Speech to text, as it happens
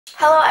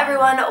Hello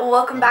everyone,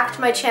 welcome back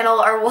to my channel,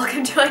 or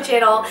welcome to my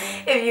channel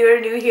if you are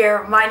new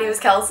here. My name is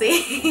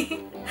Kelsey.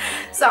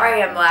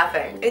 Sorry I'm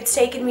laughing. It's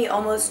taken me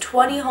almost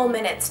 20 whole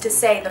minutes to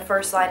say the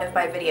first line of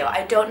my video.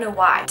 I don't know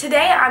why.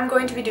 Today I'm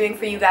going to be doing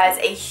for you guys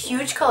a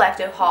huge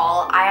collective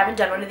haul. I haven't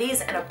done one of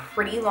these in a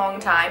pretty long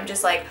time,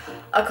 just like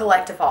a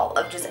collective haul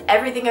of just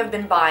everything I've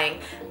been buying.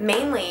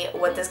 Mainly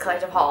what this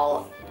collective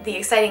haul, the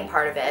exciting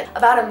part of it.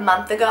 About a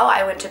month ago,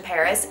 I went to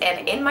Paris,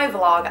 and in my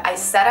vlog, I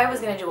said I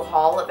was gonna do a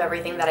haul of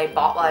everything that I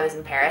bought while I was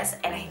in Paris,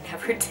 and I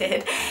never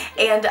did.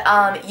 And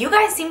you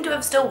guys seem to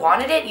have still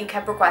wanted it. You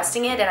kept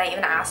requesting it, and I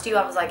even asked you,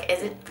 I was like,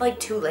 is it like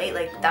too late?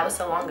 Like, that was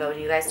so long ago, do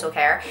you guys still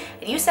care?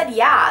 And you said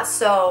yeah,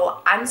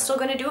 so I'm still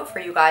gonna do it for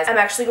you guys. I'm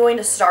actually going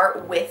to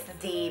start with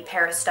the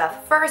Paris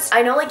stuff first.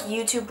 I know like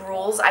YouTube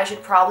rules, I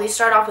should probably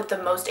start off with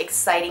the most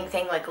exciting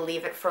thing, like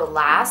leave it for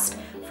last,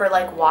 for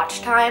like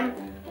watch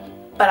time.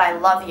 But I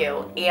love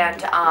you,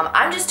 and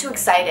I'm just too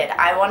excited.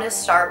 I want to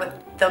start with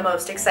the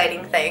most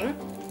exciting thing.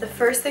 The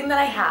first thing that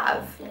I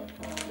have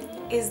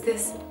is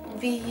this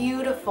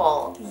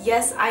beautiful,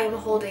 yes, I am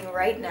holding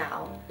right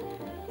now,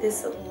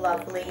 this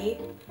lovely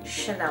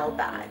Chanel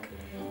bag.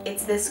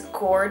 It's this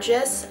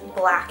gorgeous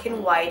black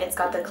and white. It's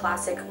got the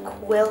classic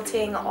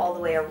quilting all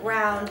the way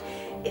around.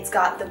 It's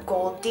got the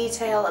gold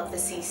detail of the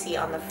CC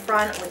on the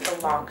front with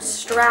the long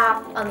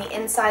strap. On the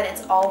inside,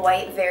 it's all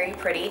white, very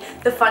pretty.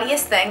 The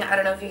funniest thing, I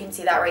don't know if you can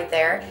see that right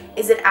there,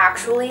 is it's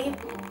actually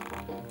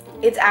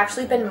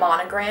been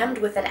monogrammed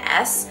with an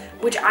S,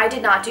 which I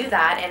did not do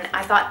that, and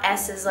I thought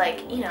S is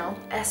like, you know,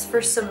 S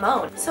for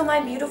Simone. So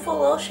my beautiful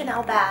little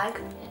Chanel bag,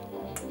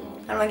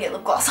 I don't want to get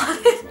lip gloss on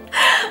it.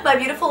 My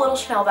beautiful little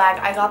Chanel bag,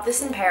 I got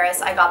this in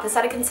Paris. I got this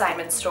at a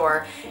consignment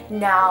store.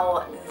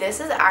 Now, this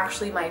is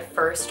actually my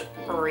first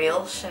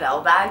real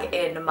Chanel bag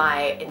in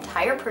my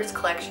entire purse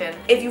collection.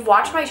 If you've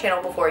watched my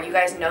channel before, you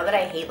guys know that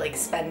I hate like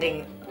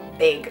spending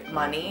big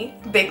money.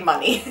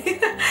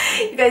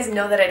 You guys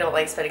know that I don't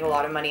like spending a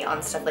lot of money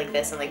on stuff like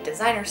this and like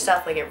designer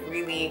stuff. Like it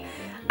really,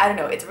 I don't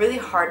know, it's really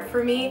hard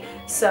for me.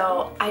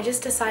 So I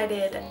just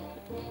decided,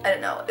 I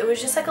don't know, it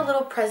was just like a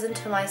little present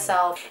to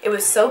myself. It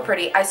was so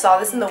pretty. I saw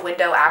this in the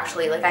window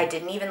actually, like I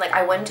didn't even, like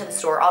I went into the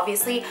store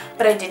obviously,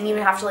 but I didn't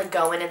even have to like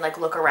go in and like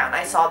look around.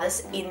 I saw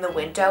this in the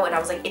window and I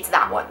was like, it's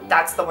that one.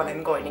 That's the one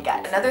I'm going to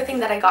get. Another thing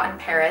that I got in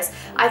Paris,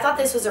 I thought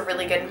this was a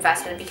really good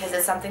investment because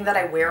it's something that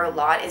I wear a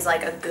lot, is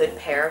like a good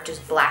pair of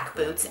just black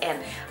boots,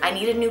 and I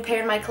need a new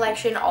pair in my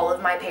collection. All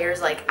of my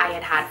pairs like I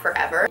had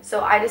forever.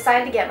 So I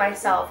decided to get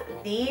myself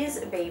these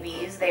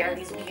babies. They are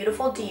these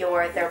beautiful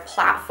Dior. They're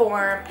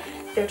platform.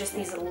 They're just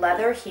these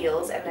leather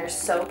heels and they're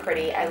so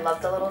pretty. I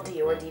love the little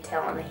Dior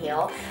detail on the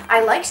heel.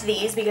 I liked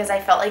these because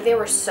I felt like they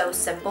were so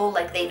simple,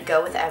 like they'd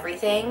go with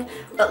everything,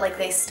 but like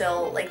they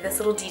still, like this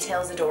little detail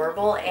is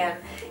adorable. And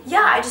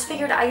yeah, I just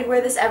figured I could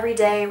wear this every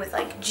day with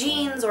like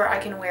jeans, or I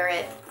can wear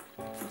it,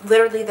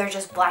 literally they're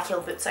just black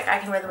heel boots, like I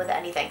can wear them with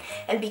anything.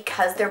 And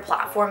because they're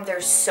platform, they're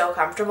so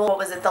comfortable. What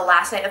was it, the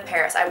last night of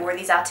Paris, I wore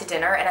these out to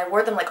dinner and I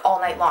wore them like all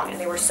night long and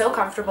they were so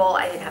comfortable.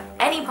 I didn't have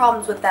any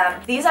problems with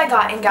them. These I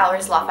got in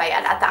Galeries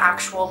Lafayette at the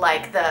actual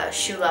like the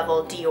shoe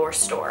level Dior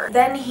store.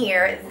 Then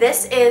here,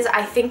 this is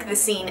I think the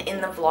scene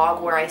in the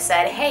vlog where I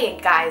said, hey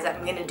guys,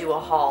 I'm gonna do a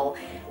haul,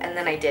 and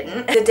then I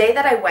didn't. The day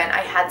that I went, I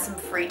had some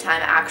free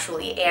time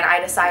actually, and I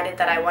decided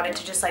that I wanted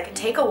to just like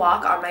take a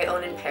walk on my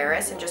own in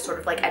Paris and just sort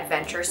of like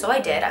adventure. So I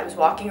did. I was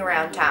walking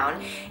around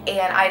town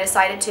and I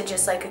decided to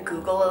just like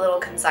Google a little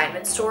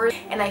consignment store,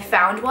 and I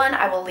found one.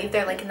 I will leave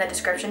their link in the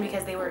description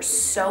because they were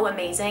so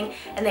amazing,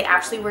 and they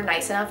actually were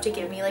nice enough to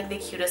give me like the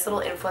cutest little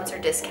influencer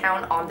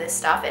discount on this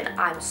stuff, and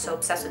I'm so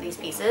obsessed with these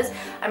pieces.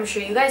 I'm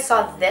sure you guys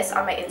saw this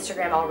on my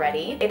Instagram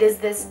already. It is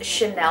this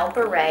Chanel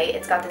beret.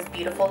 It's got this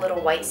beautiful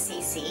little white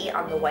CC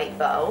on the white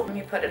bow. Let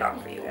me put it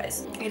on for you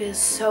guys. It is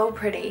so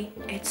pretty.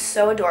 It's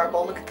so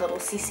adorable. Look at the little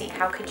CC.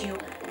 How could you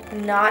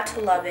not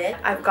love it?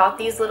 I've got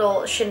these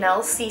little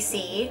Chanel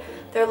CC.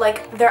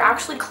 They're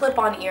actually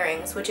clip-on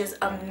earrings, which is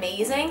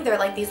amazing. They're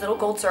like these little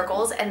gold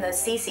circles, and the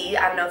CC,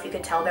 I don't know if you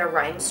could tell, they're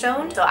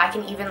rhinestone. So I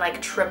can even like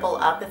triple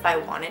up if I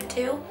wanted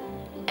to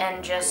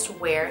and just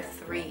wear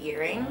 3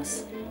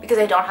 earrings, because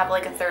I don't have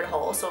like a third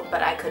hole, so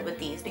but I could with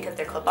these because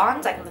they're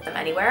clip-ons. I can put them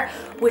anywhere,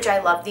 which I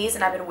love these,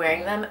 and I've been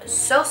wearing them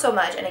so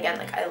much. And again,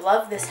 like I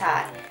love this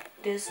hat.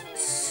 It is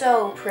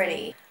so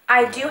pretty.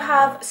 I do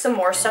have some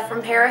more stuff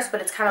from Paris, but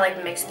it's kind of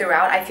like mixed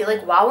throughout. I feel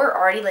like while we're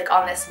already like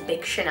on this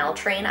big Chanel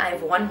train, I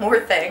have one more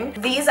thing.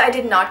 These I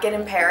did not get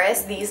in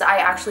Paris. These I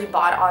actually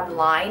bought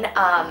online.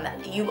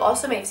 You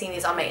also may have seen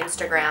these on my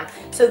Instagram.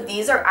 So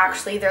these are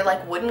actually, they're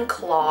like wooden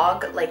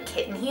clog, like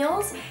kitten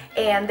heels,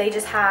 and they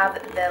just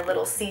have the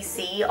little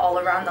CC all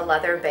around the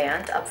leather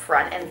band up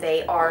front, and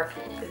they are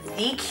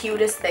the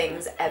cutest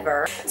things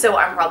ever. So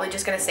I'm probably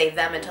just gonna save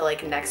them until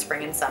like next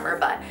spring and summer,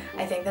 but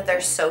I think that they're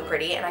so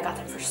pretty, and I got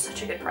them for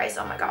such a good price. price.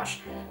 Oh my gosh,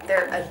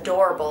 they're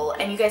adorable.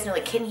 And you guys know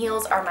like kitten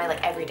heels are my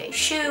like everyday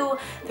shoe.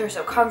 They're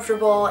so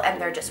comfortable and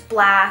they're just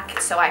black,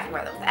 so I can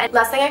wear them with it.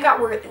 Last thing I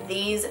got were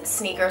these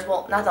sneakers.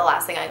 Well, not the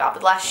last thing I got, but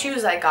the last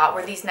shoes I got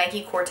were these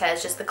Nike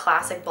Cortez, just the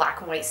classic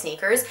black and white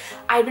sneakers.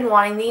 I'd been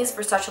wanting these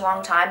for such a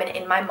long time, and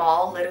in my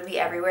mall, literally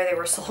everywhere, they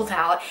were sold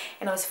out,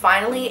 and I was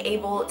finally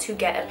able to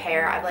get a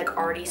pair. I've like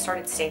already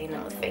started staining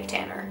them with fake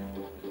tanner.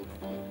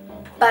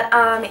 But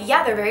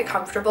yeah, they're very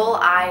comfortable.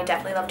 I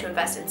definitely love to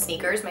invest in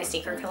sneakers. My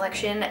sneaker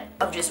collection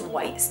of just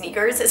white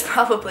sneakers is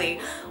probably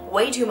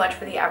way too much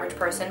for the average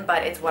person,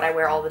 but it's what I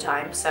wear all the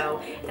time.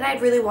 So, and I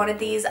really wanted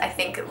these. I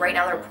think right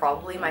now they're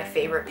probably my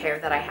favorite pair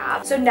that I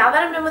have. So now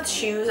that I'm done with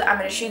shoes, I'm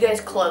gonna show you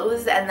guys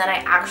clothes, and then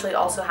I actually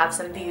also have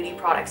some beauty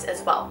products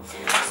as well.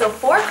 So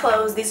for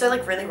clothes, these are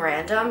like really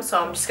random, so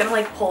I'm just gonna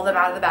like pull them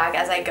out of the bag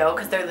as I go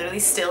because they're literally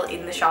still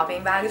in the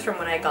shopping bags from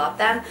when I got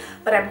them.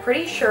 But I'm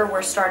pretty sure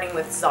we're starting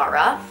with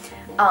Zara.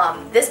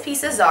 This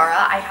piece is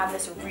Zara. I have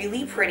this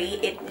really pretty,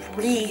 it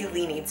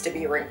really needs to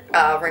be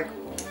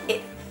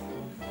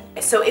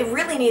so it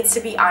really needs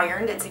to be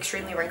ironed. It's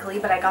extremely wrinkly,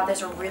 but I got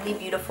this really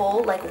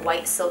beautiful like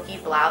white silky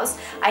blouse.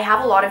 I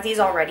have a lot of these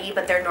already,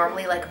 but they're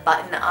normally like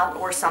button up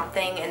or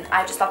something, and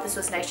I just thought this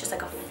was nice, just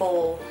like a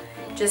full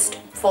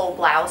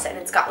blouse, and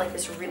it's got like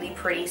this really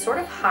pretty sort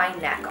of high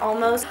neck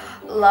almost.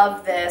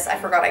 Love this. I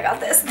forgot I got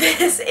this.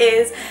 This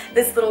is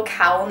this little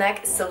cowl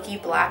neck silky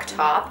black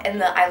top,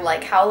 and I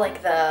like how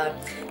like the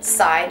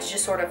sides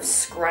just sort of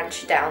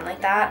scrunch down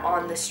like that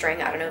on the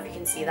string. I don't know if you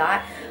can see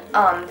that.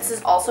 This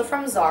is also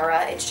from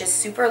Zara. It's just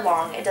super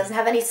long. It doesn't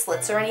have any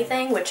slits or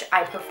anything, which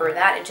I prefer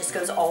that. It just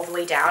goes all the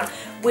way down,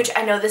 which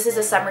I know this is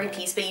a summery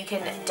piece, but you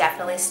can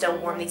definitely still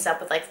warm these up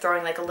with like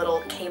throwing like a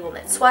little cable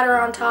knit sweater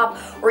on top,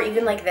 or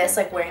even like this,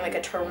 like wearing like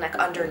a turtleneck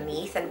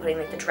underneath and putting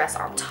like the dress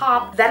on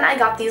top. Then I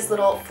got these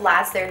little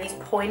flats. They're these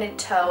pointed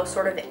toe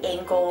sort of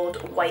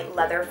angled white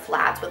leather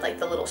flats with like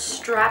the little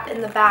strap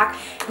in the back.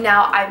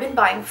 Now I've been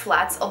buying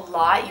flats a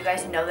lot. You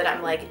guys know that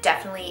I'm like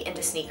definitely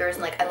into sneakers,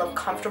 and like I love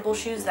comfortable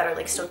shoes that are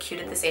like still cute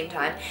at the same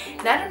time.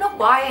 And I don't know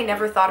why I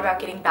never thought about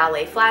getting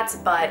ballet flats,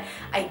 but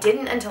I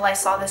didn't until I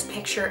saw this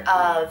picture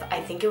of,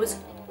 I think it was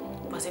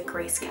it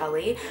Grace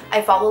Kelly?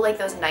 I follow like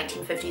those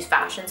 1950s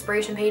fashion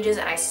inspiration pages,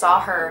 and I saw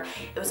her,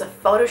 it was a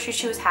photo shoot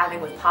she was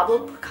having with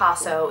Pablo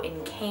Picasso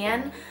in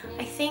Cannes,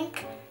 I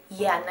think.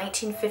 Yeah,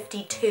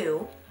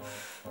 1952.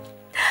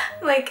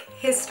 Like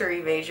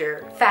history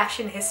major,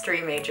 fashion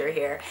history major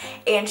here.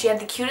 And she had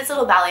the cutest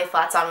little ballet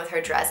flats on with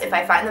her dress. If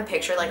I find the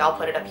picture, like I'll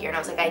put it up here. And I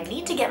was like, I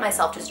need to get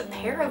myself just a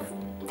pair of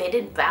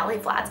fitted ballet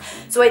flats.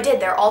 So I did.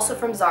 They're also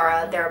from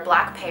Zara. They're a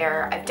black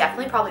pair. I've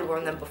definitely probably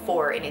worn them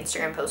before in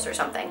Instagram posts or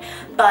something.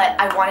 But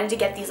I wanted to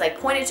get these like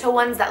pointed toe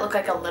ones that look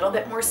like a little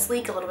bit more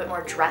sleek, a little bit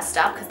more dressed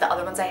up, because the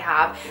other ones I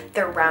have,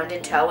 they're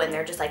rounded toe and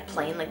they're just like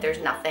plain, like there's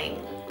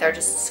nothing. They're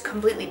just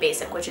completely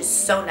basic, which is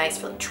so nice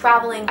for like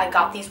traveling. I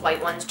got these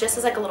white ones just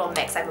as like a little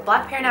mix. I have a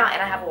black pair now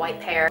and I have a white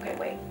pair. Okay,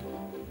 wait.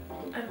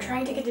 I'm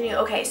trying to continue.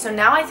 Okay, so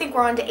now I think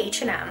we're on to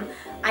H&M.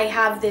 I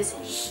have this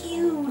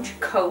huge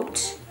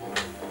coat.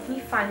 Let me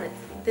find that.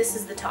 This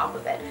is the top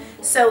of it.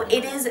 So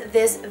it is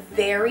this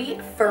very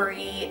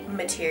furry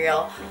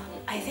material.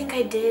 I think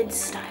I did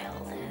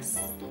style this.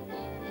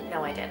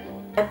 No, I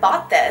didn't. I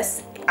bought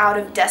this out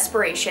of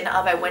desperation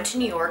of, I went to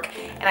New York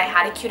and I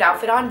had a cute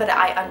outfit on, but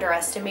I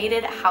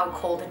underestimated how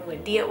cold and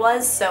windy it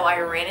was. So I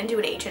ran into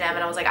an H&M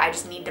and I was like, I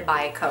just need to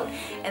buy a coat.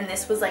 And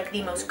this was like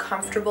the most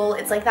comfortable.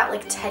 It's like that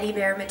like teddy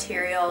bear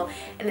material,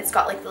 and it's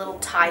got like the little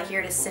tie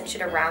here to cinch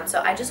it around.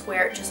 So I just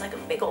wear it just like a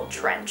big old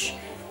trench,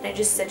 and I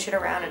just cinch it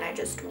around, and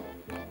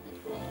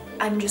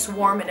I'm just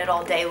warm in it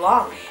all day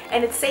long,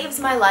 and it saves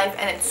my life,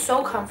 and it's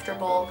so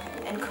comfortable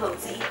and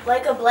cozy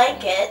like a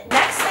blanket.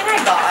 Next thing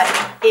I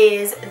got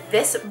is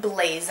this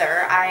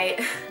blazer.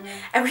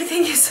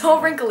 Everything is so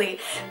wrinkly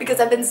because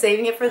I've been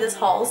saving it for this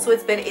haul, so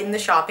it's been in the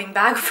shopping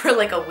bag for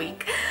like a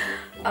week.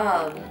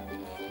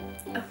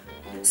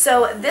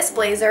 So this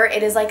blazer,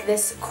 it is like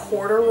this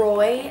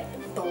corduroy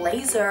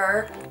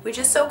blazer, which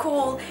is so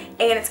cool,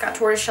 and it's got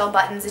tortoiseshell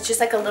buttons. It's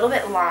just like a little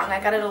bit long. I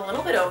got it a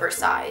little bit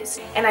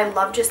oversized, and I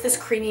love just this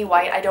creamy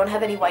white. I don't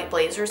have any white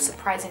blazers,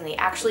 surprisingly.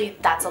 Actually,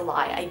 that's a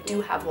lie. I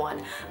do have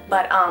one,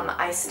 but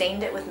I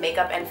stained it with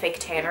makeup and fake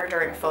tanner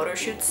during photo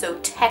shoots, so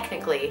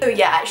technically. So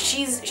yeah,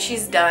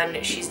 she's done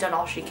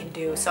all she can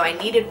do. So I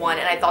needed one,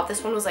 and I thought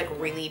this one was like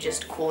really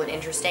just cool and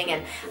interesting,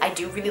 and I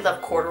do really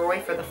love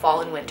corduroy for the fall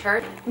and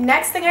winter.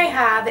 Next thing I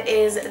have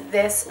is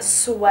this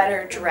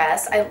sweater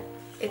dress.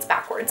 It's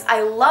backwards.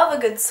 I love a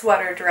good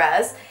sweater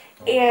dress,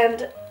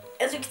 and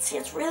as you can see,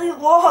 it's really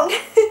long.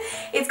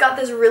 It's got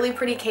this really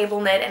pretty cable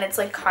knit, and it's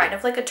like kind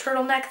of like a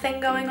turtleneck thing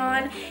going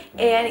on,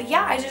 and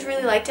yeah, I just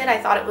really liked it. I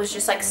thought it was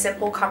just like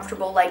simple,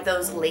 comfortable, like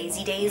those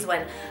lazy days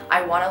when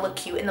I want to look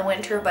cute in the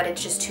winter but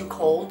it's just too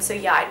cold. So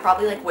yeah, I'd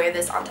probably like wear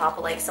this on top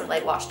of like some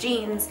light wash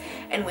jeans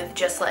and with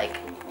just like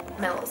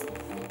my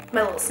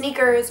little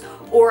sneakers,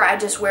 or I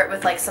just wear it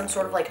with like some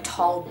sort of like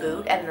tall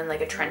boot and then like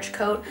a trench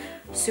coat.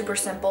 Super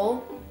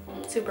simple.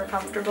 Super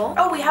comfortable.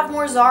 Oh, we have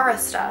more Zara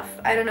stuff.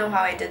 I don't know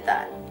how I did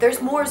that.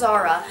 There's more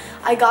Zara.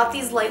 I got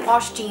these light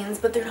wash jeans,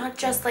 but they're not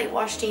just light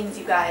wash jeans,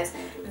 you guys.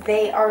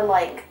 They are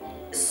like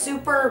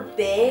super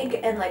big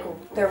and like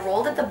they're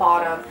rolled at the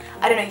bottom.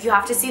 I don't know, you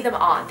have to see them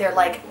on. They're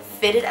like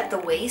fitted at the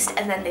waist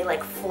and then they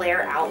like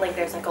flare out, like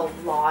there's like a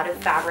lot of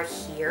fabric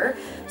here,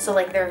 so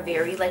like they're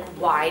very like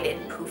wide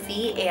and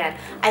poofy, and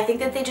I think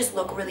that they just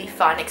look really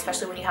fun,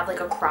 especially when you have like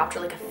a cropped or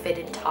like a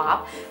fitted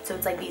top. So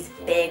it's like these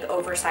big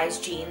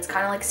oversized jeans,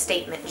 kind of like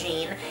statement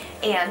jean,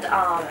 and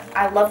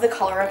I love the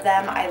color of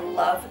them. I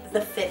love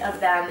the fit of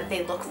them.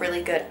 They look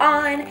really good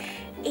on,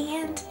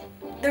 and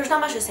there's not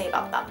much to say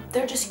about them.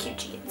 They're just cute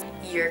jeans.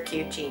 Your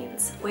cute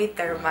jeans. Wait,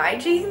 they're my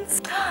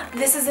jeans?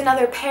 This is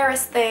another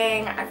Paris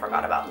thing. I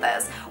forgot about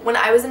this. When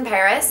I was in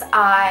Paris,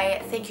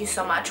 I, thank you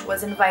so much,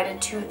 was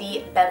invited to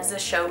the Bevza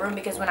showroom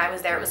because when I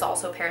was there, it was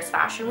also Paris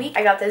Fashion Week.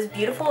 I got this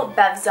beautiful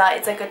Bevza.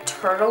 It's like a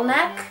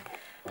turtleneck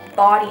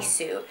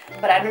bodysuit,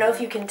 but I don't know if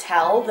you can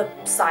tell, the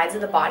sides of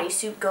the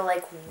bodysuit go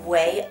like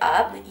way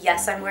up.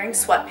 Yes, I'm wearing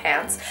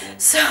sweatpants,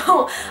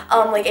 so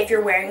like if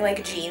you're wearing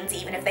like jeans,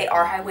 even if they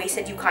are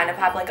high-waisted, you kind of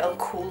have like a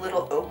cool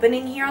little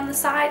opening here on the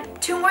side.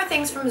 Two more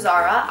things from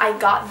Zara. I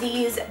got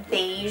these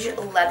beige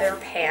leather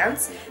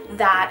pants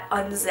that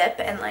unzip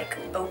and like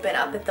open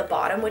up at the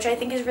bottom, which I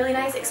think is really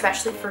nice,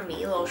 especially for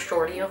me, a little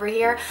shorty over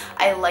here.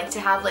 I like to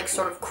have like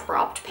sort of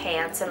cropped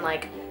pants and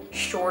like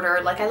shorter,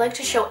 like I like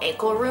to show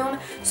ankle room,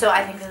 so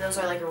I think that those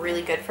are like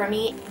really good for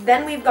me.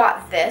 Then we've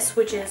got this,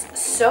 which is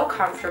so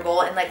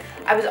comfortable, and like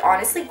I was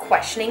honestly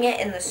questioning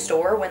it in the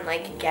store when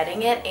like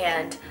getting it,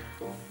 and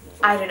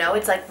I don't know,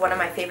 it's like one of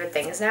my favorite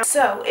things now.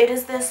 So it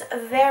is this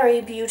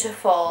very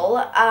beautiful,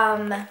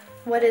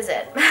 what is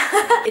it?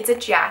 It's a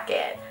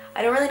jacket.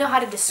 I don't really know how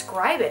to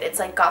describe it. It's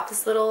like got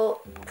this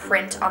little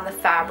print on the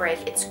fabric.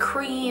 It's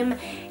cream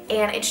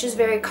and it's just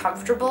very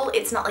comfortable.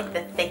 It's not like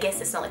the thickest,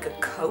 it's not like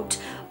a coat,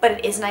 but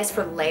it is nice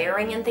for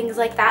layering and things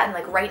like that. And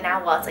like right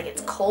now, while it's like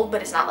it's cold,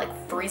 but it's not like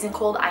freezing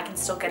cold, I can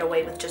still get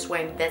away with just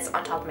wearing this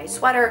on top of my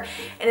sweater.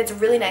 And it's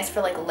really nice for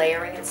like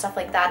layering and stuff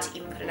like that, to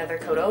even put another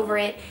coat over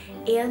it.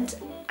 And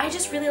I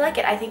just really like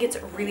it. I think it's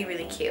really,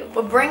 really cute.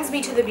 What brings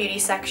me to the beauty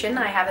section,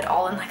 I have it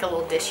all in like a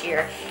little dish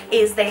here,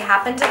 is they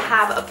happen to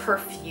have a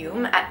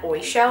perfume at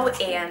Oysho,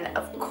 and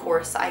of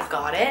course I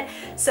got it.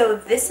 So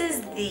this is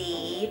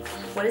the,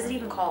 what is it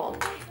even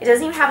called? It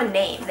doesn't even have a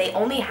name. They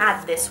only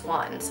had this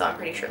one, so I'm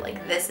pretty sure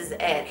like this is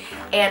it.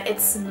 And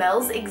it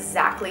smells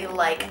exactly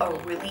like a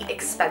really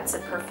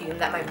expensive perfume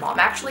that my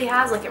mom actually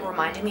has. Like it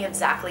reminded me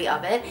exactly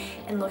of it.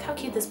 And look how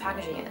cute this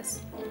packaging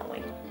is. Oh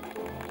wait.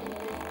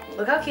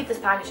 Look how cute this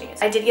packaging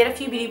is. I did get a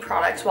few beauty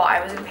products while I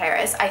was in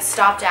Paris. I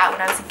stopped at,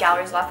 when I was in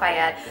Galeries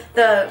Lafayette,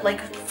 the like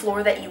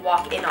floor that you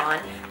walk in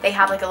on, they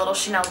have like a little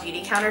Chanel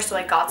beauty counter, so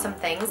I got some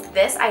things.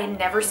 This, I had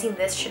never seen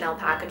this Chanel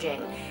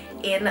packaging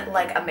in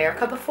like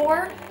America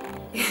before.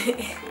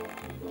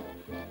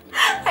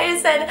 I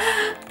just said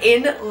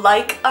in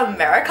like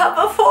America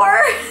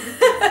before.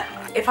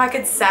 If I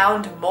could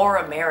sound more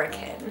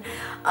American.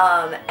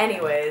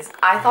 Anyways,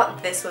 I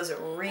thought this was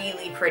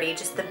really pretty,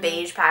 just the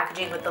beige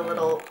packaging with the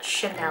little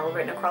Chanel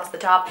written across the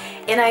top,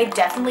 and I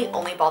definitely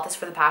only bought this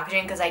for the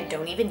packaging because I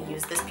don't even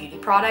use this beauty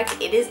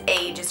product. It is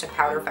just a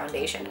powder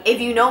foundation.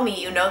 If you know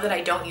me, you know that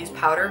I don't use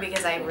powder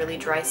because I have really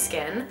dry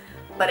skin,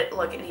 but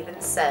look, it even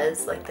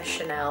says like the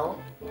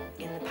Chanel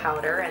in the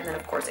powder, and then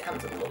of course it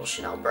comes with a little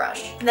Chanel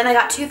brush. And then I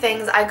got two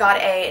things. I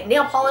got a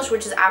nail polish,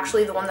 which is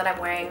actually the one that I'm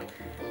wearing.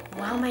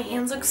 Wow, my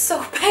hands look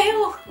so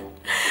pale.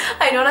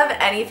 I don't have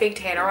any fake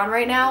tanner on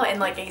right now, and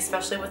like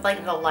especially with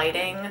like the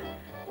lighting,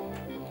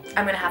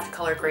 I'm gonna have to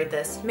color grade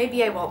this.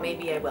 Maybe I won't,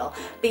 maybe I will.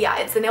 But yeah,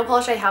 it's the nail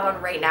polish I have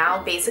on right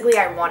now. Basically,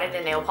 I wanted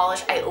a nail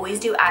polish. I always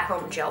do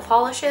at-home gel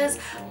polishes,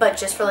 but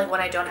just for like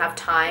when I don't have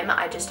time,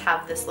 I just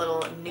have this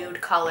little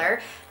nude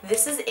color.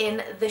 This is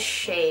in the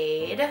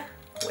shade,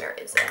 where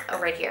is it? Oh,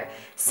 right here.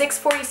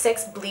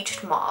 646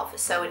 Bleached Mauve,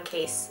 so in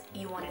case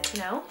you wanted to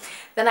know.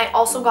 Then I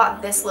also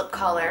got this lip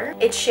color.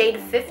 It's shade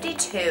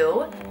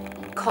 52,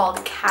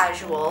 called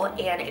Casual,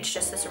 and it's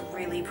just this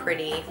really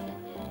pretty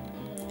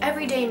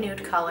everyday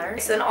nude color.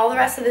 So then all the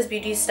rest of this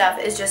beauty stuff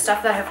is just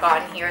stuff that I've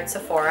gotten here at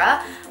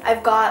Sephora.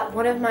 I've got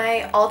one of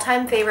my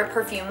all-time favorite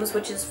perfumes,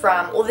 which is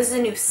from, well, this is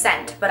a new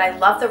scent, but I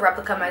love the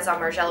replica Maison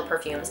Margiela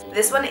perfumes.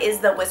 This one is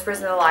the Whispers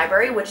in the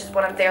Library, which is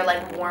one of their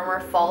like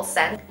warmer fall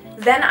scents.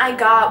 Then I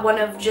got one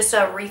of just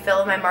a refill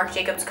of my Marc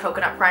Jacobs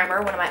Coconut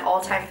Primer, one of my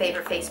all-time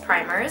favorite face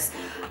primers.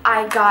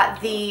 I got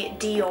the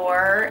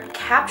Dior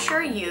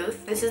Capture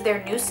Youth. This is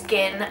their new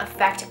skin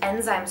effect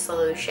enzyme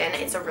solution.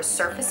 It's a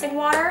resurfacing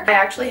water. I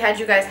actually had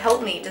you guys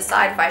help me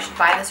decide if I should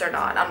buy this or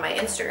not on my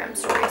Instagram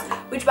stories,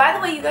 which by the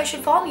way, you guys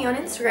should follow me on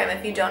Instagram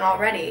if you don't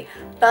already.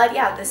 But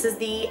yeah, this is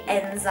the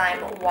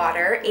enzyme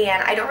water,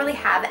 and I don't really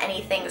have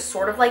anything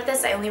sort of like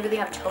this. I only really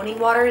have toning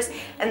waters,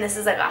 and this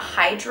is like a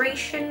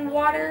hydration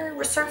water,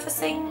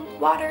 resurfacing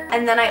water.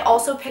 And then I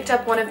also picked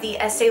up one of the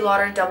Estee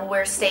Lauder Double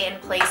Wear Stay in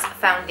Place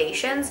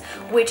foundations,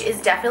 which which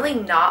is definitely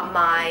not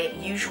my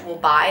usual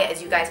buy.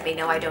 As you guys may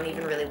know, I don't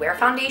even really wear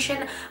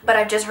foundation, but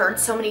I've just heard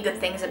so many good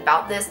things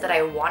about this that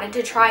I wanted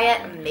to try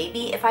it.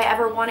 Maybe if I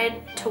ever wanted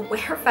to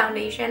wear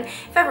foundation,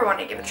 if I ever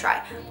wanted to give it a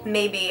try,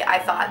 maybe I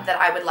thought that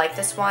I would like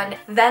this one.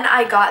 Then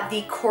I got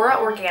the Cora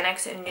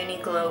Organics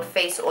Noonie Glow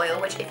Face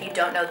Oil, which if you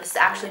don't know, this is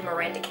actually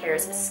Miranda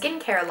Care's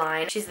skincare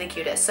line. She's the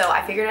cutest, so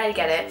I figured I'd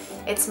get it.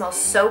 It smells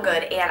so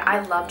good, and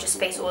I love just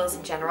face oils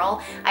in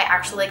general. I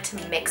actually like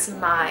to mix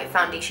my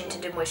foundation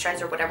to do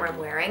moisturizer, whatever I'm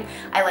wearing.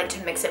 I like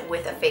to mix it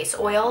with a face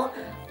oil,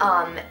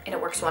 and it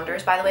works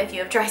wonders, by the way, if you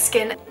have dry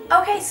skin.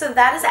 Okay, so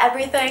that is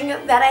everything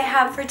that I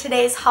have for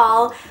today's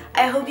haul.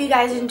 I hope you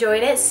guys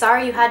enjoyed it.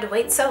 Sorry you had to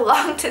wait so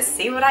long to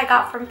see what I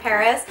got from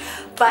Paris,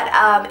 but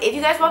if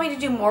you guys want me to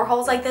do more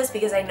hauls like this,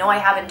 because I know I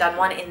haven't done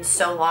one in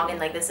so long, and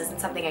like this isn't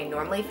something I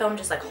normally film,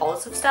 just like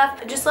hauls of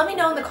stuff, just let me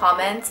know in the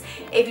comments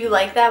if you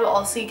like that. But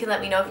also you can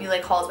let me know if you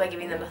like hauls by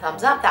giving them a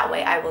thumbs up. That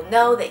way I will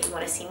know that you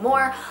want to see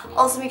more.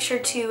 Also make sure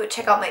to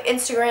check out my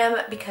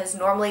Instagram, because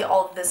normally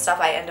all of this stuff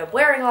I end up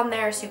wearing on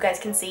there, so you guys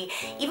can see,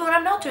 even when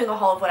I'm not doing a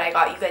haul of what I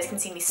got, you guys can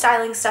see me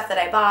styling stuff that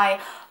I buy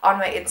on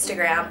my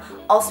Instagram.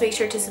 Also make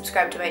sure to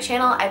subscribe to my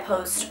channel. I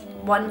post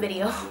one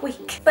video a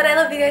week. But I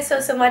love you guys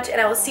so much, and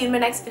I will see you in my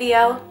next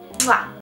video. Mwah!